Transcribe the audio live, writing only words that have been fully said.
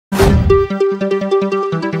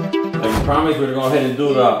Like I promised, we're gonna go ahead and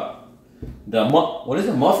do what is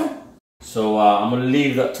it, muffin? So I'm gonna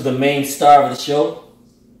leave to the main star of the show.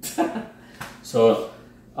 So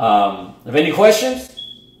if any questions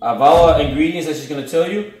of all ingredients that she's gonna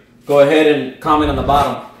tell you, go ahead and comment on the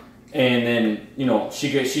bottom, and then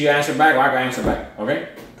she answer back, or I can answer back. Okay.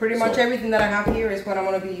 Pretty much everything that I have here is what I'm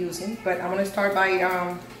gonna be using, but I'm gonna start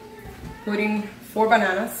by putting 4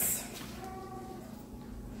 bananas.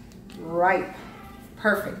 Ripe,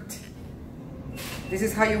 perfect. This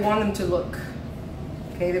is how you want them to look.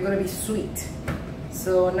 Okay, they're gonna be sweet.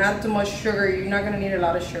 So not too much sugar. You're not gonna need a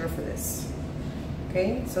lot of sugar for this.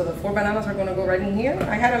 Okay, so the 4 bananas are gonna go right in here.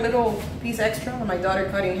 I had a little piece extra and my daughter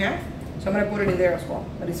cut in half, so I'm gonna put it in there as well.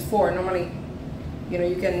 But it's 4. Normally,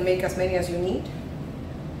 you can make as many as you need.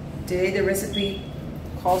 Today the recipe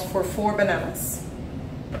calls for 4 bananas.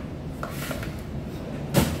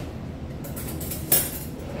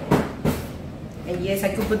 And yes, I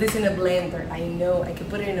could put this in a blender. I know, I could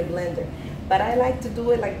put it in a blender. But I like to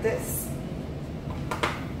do it like this.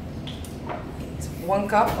 It's 1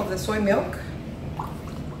 cup of the soy milk.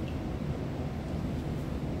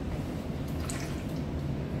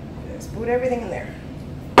 Just put everything in there.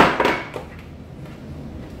 I'm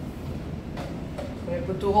gonna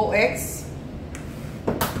put 2 whole eggs.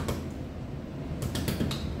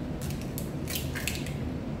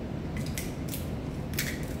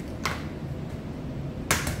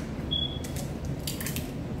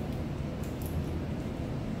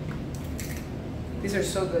 These are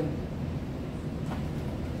so good.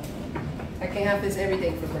 I can have this every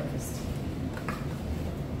day for breakfast.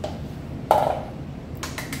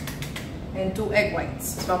 And 2 egg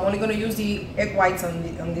whites. So I'm only going to use the egg whites on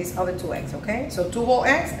these other 2 eggs, okay? So 2 whole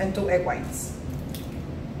eggs and 2 egg whites.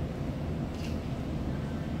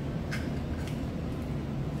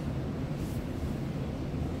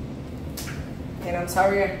 And I'm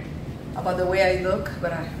sorry about the way I look,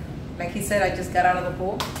 but like he said, I just got out of the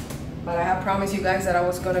pool. But I have promised you guys that I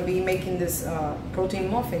was going to be making this protein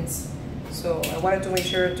muffins. So I wanted to make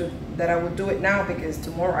sure that I would do it now because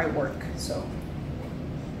tomorrow I work. So,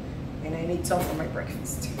 and I need some for my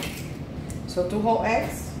breakfast. So 2 whole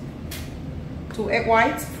eggs, 2 egg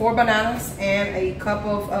whites, 4 bananas, and a cup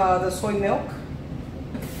of the soy milk.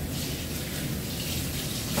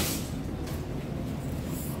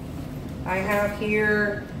 I have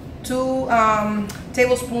here 2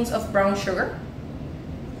 tablespoons of brown sugar.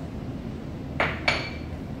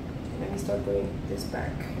 Start putting this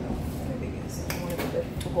back, because I don't want it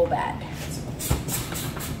to go bad.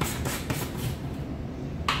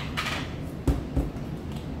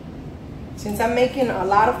 Since I'm making a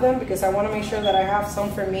lot of them, because I want to make sure that I have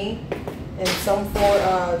some for me and some for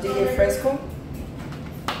DJ Fresco.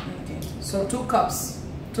 Okay. So 2 cups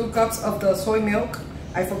of the soy milk.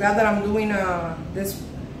 I forgot that I'm doing this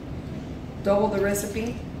double the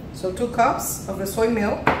recipe. So 2 cups of the soy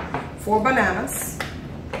milk, 4 bananas.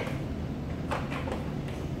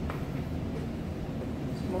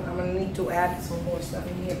 To add some more stuff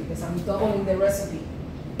in here because I'm doubling the recipe.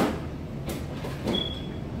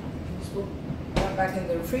 Just put that back in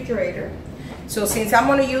the refrigerator. So since I'm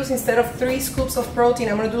going to use, instead of 3 scoops of protein,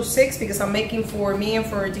 I'm going to do 6 because I'm making for me and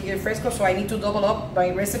for DJ Fresco, so I need to double up my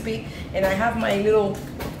recipe. And I have my little,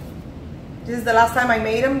 this is the last time I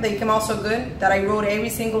made them. They came out so good that I wrote every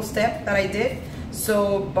single step that I did.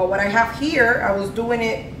 So, but what I have here, I was doing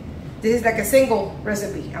it, this is like a single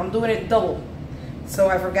recipe. I'm doing it double. So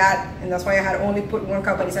I forgot, and that's why I had only put 1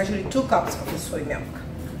 cup, but it's actually 2 cups of the soy milk.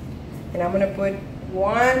 And I'm gonna put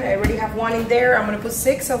 1, I already have 1 in there. I'm gonna put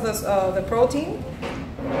 6 of the protein.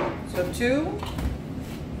 So 2,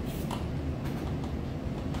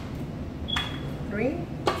 3,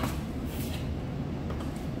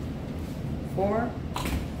 4,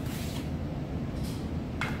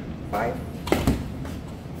 5,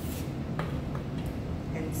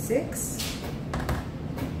 and 6.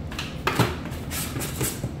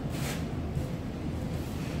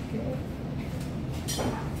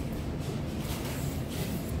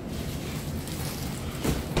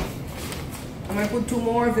 I'm going to put 2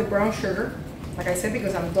 more of the brown sugar, like I said,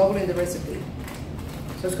 because I'm doubling the recipe.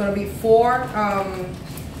 So it's going to be 4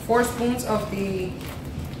 spoons of the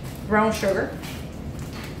brown sugar.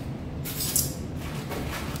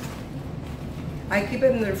 I keep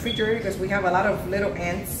it in the refrigerator because we have a lot of little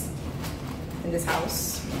ants in this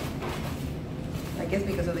house. I guess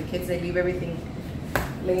because of the kids, they leave everything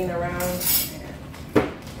laying around.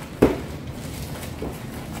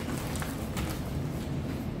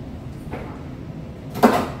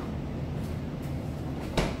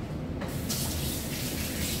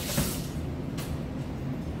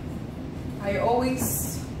 I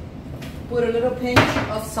always put a little pinch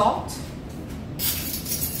of salt.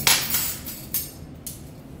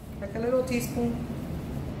 Like a little teaspoon.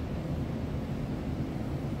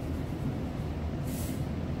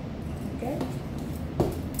 Okay.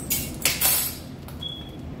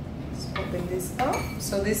 Let's open this up.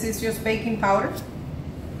 So this is just baking powder.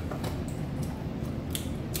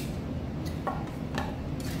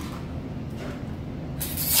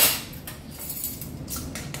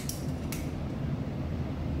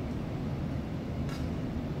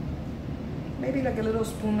 Maybe like a little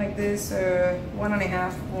spoon like this,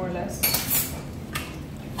 1.5 more or less.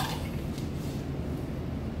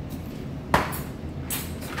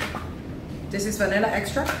 This is vanilla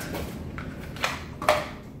extract.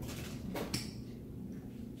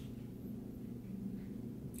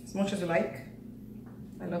 As much as you like.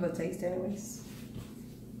 I love the taste anyways.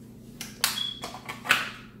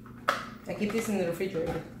 I keep this in the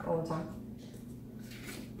refrigerator all the time.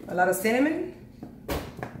 A lot of cinnamon.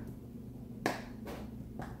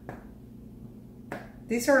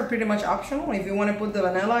 These are pretty much optional. If you want to put the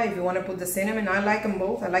vanilla, if you want to put the cinnamon, I like them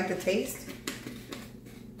both. I like the taste.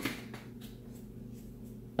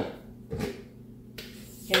 And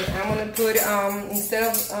I'm gonna put, instead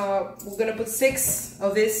of, we're gonna put 6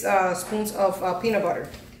 of these spoons of peanut butter.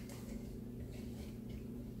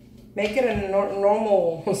 Make it a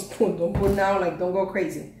normal spoon. Don't put now, like, don't go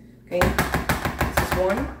crazy. Okay, this is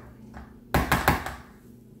 1.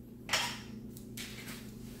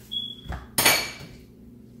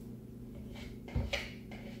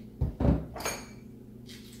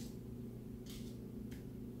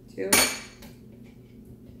 Two.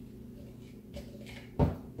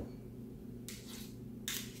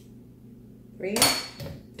 3.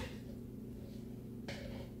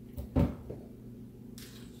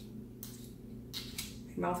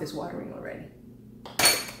 My mouth is watering already.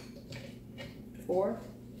 4.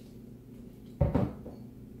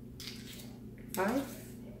 5.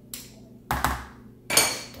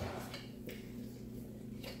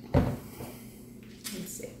 And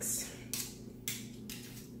 6.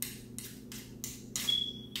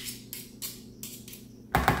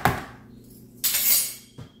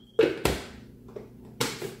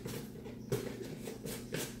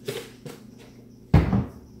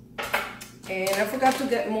 And I forgot to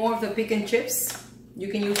get more of the pecan chips. You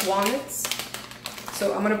can use walnuts.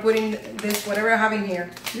 So I'm gonna put in this, whatever I have in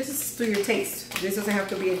here. This is to your taste. This doesn't have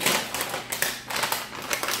to be exact.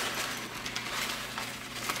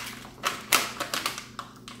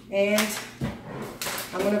 And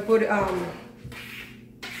I'm gonna put, I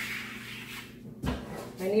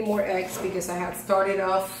need more eggs because I had started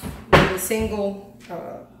off with a single,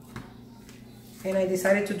 and I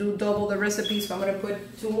decided to do double the recipe, so I'm gonna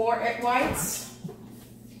put 2 more egg whites.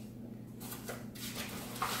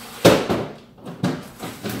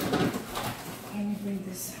 Let me bring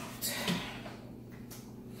this out.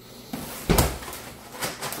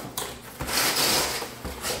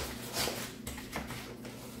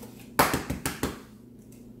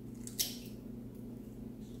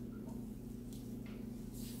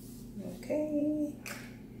 Okay.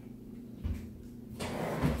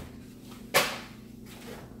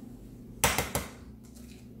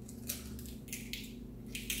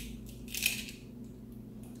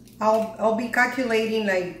 I'll be calculating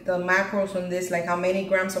like the macros on this, like how many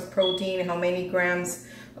grams of protein, how many grams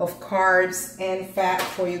of carbs and fat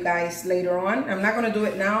for you guys later on. I'm not gonna do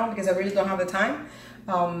it now because I really don't have the time,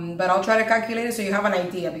 but I'll try to calculate it so you have an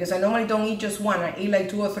idea, because I normally don't eat just one. I eat like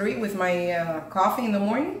 2 or 3 with my coffee in the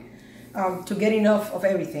morning to get enough of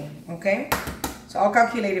everything, okay? So I'll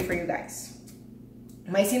calculate it for you guys.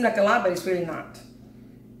 It might seem like a lot, but it's really not.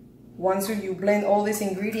 Once you blend all these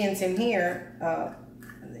ingredients in here,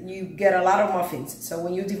 you get a lot of muffins. So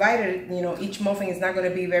when you divide it, you know, each muffin is not going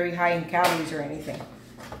to be very high in calories or anything.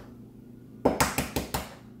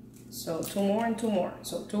 So 2 more and 2 more.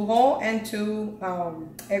 So 2 whole and 2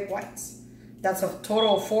 egg whites. That's a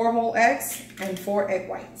total of 4 whole eggs and 4 egg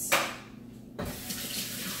whites.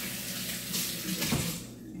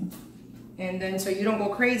 And then, so you don't go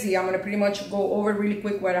crazy, I'm going to pretty much go over really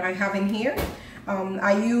quick what I have in here.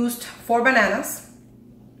 I used 4 bananas.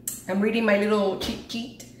 I'm reading my little cheat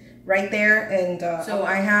sheet right there, and so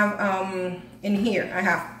I have in here I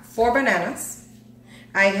have 4 bananas,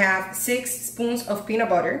 I have 6 spoons of peanut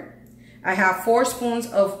butter, I have 4 spoons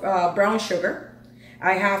of brown sugar,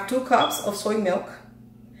 I have 2 cups of soy milk,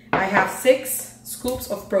 I have 6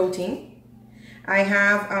 scoops of protein, I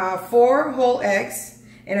have 4 whole eggs,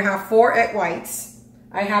 and I have 4 egg whites,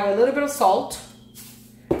 I have a little bit of salt,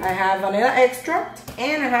 I have vanilla extract,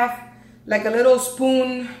 and I have like a little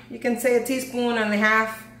spoon, you can say a teaspoon and a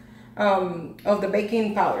half of the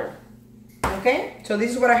baking powder. Okay, so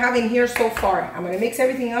this is what I have in here so far. I'm gonna mix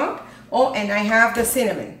everything up. Oh, and I have the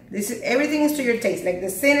cinnamon. Everything is to your taste, like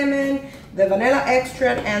the cinnamon, the vanilla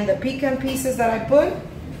extract, and the pecan pieces that I put.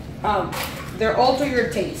 They're all to your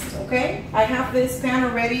taste, okay? I have this pan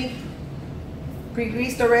already,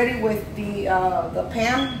 pre-greased already with the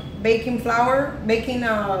pan baking flour,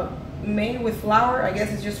 made with flour. I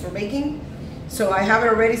guess it's just for baking. So I have it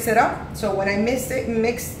already set up. So when I mix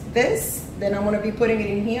this, then I'm gonna be putting it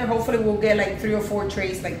in here. Hopefully we'll get like 3 or 4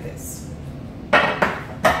 trays like this.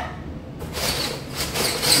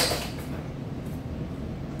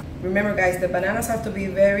 Remember guys, the bananas have to be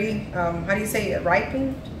very, how do you say it,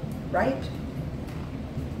 ripened, right?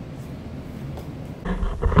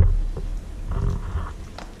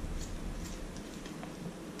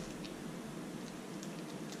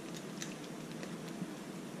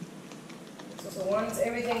 So once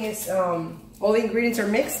everything is, all the ingredients are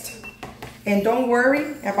mixed, and don't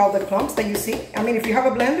worry about the clumps that you see. I mean, if you have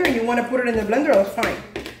a blender and you want to put it in the blender, that's fine.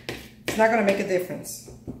 It's not going to make a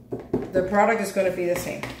difference. The product is going to be the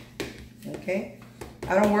same. Okay,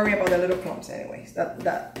 I don't worry about the little clumps anyways.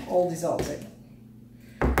 That all dissolves it.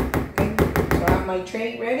 Okay, so I have my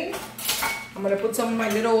tray ready. I'm gonna put some of my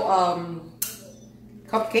little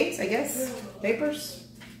cupcakes, I guess, papers.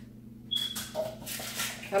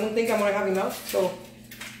 I don't think I'm gonna have enough, so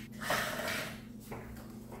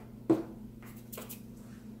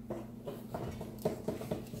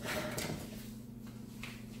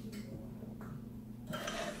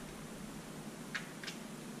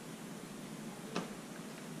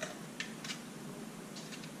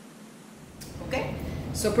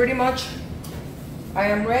so pretty much I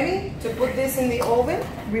am ready to put this in the oven.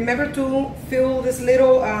 Remember to fill this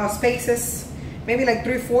little spaces, maybe like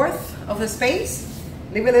 3/4 of the space.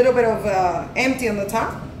 Leave a little bit of empty on the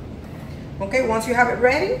top. Okay, once you have it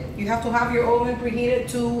ready, you have to have your oven preheated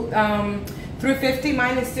to 350.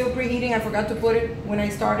 Mine is still preheating. I forgot to put it when I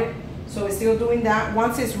started, so it's still doing that.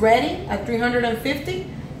 Once it's ready at 350,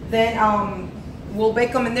 then we'll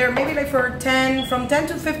bake them in there maybe like for from 10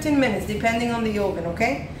 to 15 minutes, depending on the oven,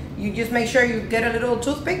 okay? You just make sure you get a little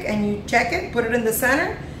toothpick and you check it, put it in the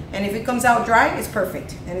center, and if it comes out dry, it's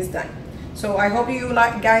perfect and it's done. So I hope you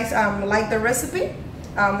guys like the recipe.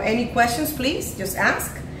 Any questions, please just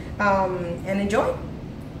ask and enjoy.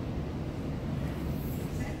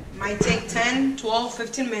 Might take 10, 12,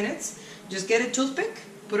 15 minutes. Just get a toothpick,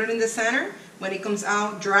 put it in the center. When it comes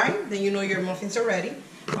out dry, then you know your muffins are ready.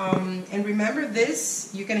 And remember, this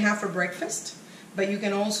you can have for breakfast, but you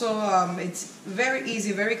can also, it's very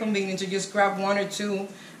easy, very convenient to just grab 1 or 2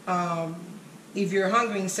 if you're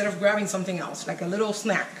hungry, instead of grabbing something else, like a little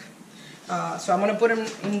snack. So I'm going to put them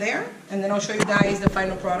in there, and then I'll show you guys the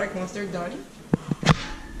final product once they're done.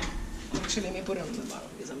 Actually, let me put it on the bottom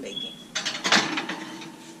because I'm baking.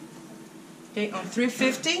 Okay, on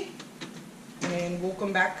 350, and we'll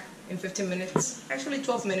come back in 15 minutes, actually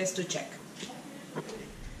 12 minutes to check.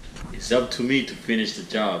 It's up to me to finish the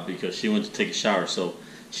job because she went to take a shower. So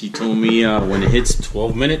she told me when it hits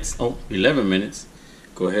 12 minutes, 11 minutes,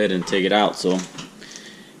 go ahead and take it out. So,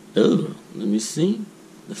 let me see.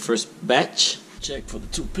 The first batch. Check for the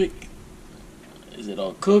toothpick. Is it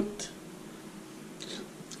all cooked?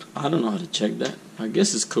 I don't know how to check that. I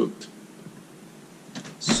guess it's cooked.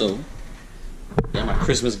 So, got my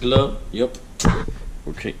Christmas glove. Yep.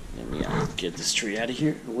 Okay, let me get this tray out of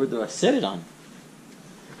here. Where do I set it on?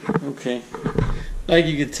 Okay, like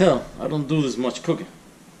you can tell, I don't do this much cooking.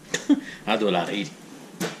 I do a lot of eating.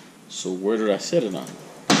 So where did I set it on?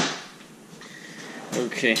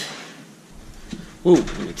 Okay. Ooh,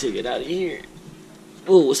 let me take it out of here.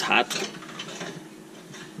 Oh, it's hot.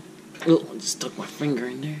 Oh, I just stuck my finger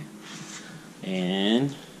in there.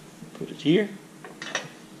 And put it here.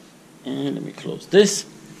 And let me close this.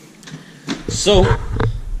 So,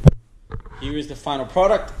 here is the final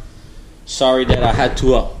product. Sorry that I had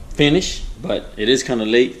to finish, but it is kind of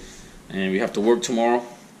late and we have to work tomorrow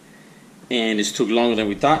and it took longer than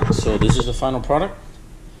we thought. So this is the final product.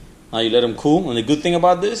 Now you let them cool, and the good thing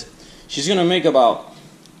about this, she's gonna make about,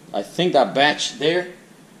 I think that batch there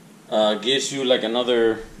gives you like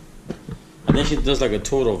another, I think she does like a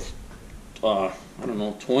total of I don't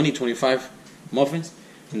know, 20, 25 muffins.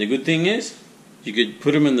 And the good thing is you could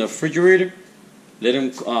put them in the refrigerator, let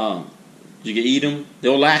them you can eat them.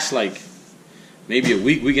 They'll last like maybe a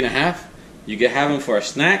week, week and a half. You can have them for a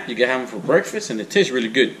snack, you can have them for breakfast, and it tastes really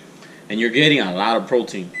good. And you're getting a lot of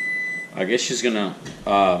protein. I guess she's gonna,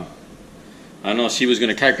 I know she was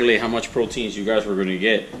gonna calculate how much proteins you guys were gonna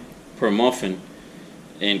get per muffin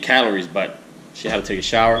in calories, but she had to take a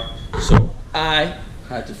shower, so I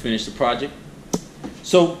had to finish the project.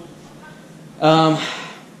 So,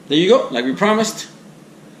 there you go. Like we promised,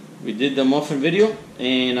 we did the muffin video.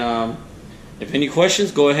 And if any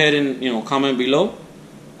questions, go ahead and comment below.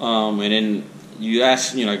 And then you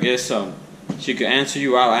ask, I guess she could answer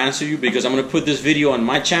you. I'll answer you, because I'm gonna put this video on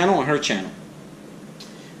my channel, on her channel,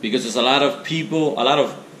 because there's a lot of people, a lot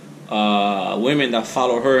of women that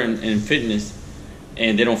follow her in fitness,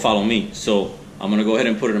 and they don't follow me. So I'm gonna go ahead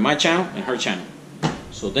and put it on my channel and her channel.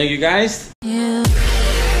 So thank you guys. Yeah.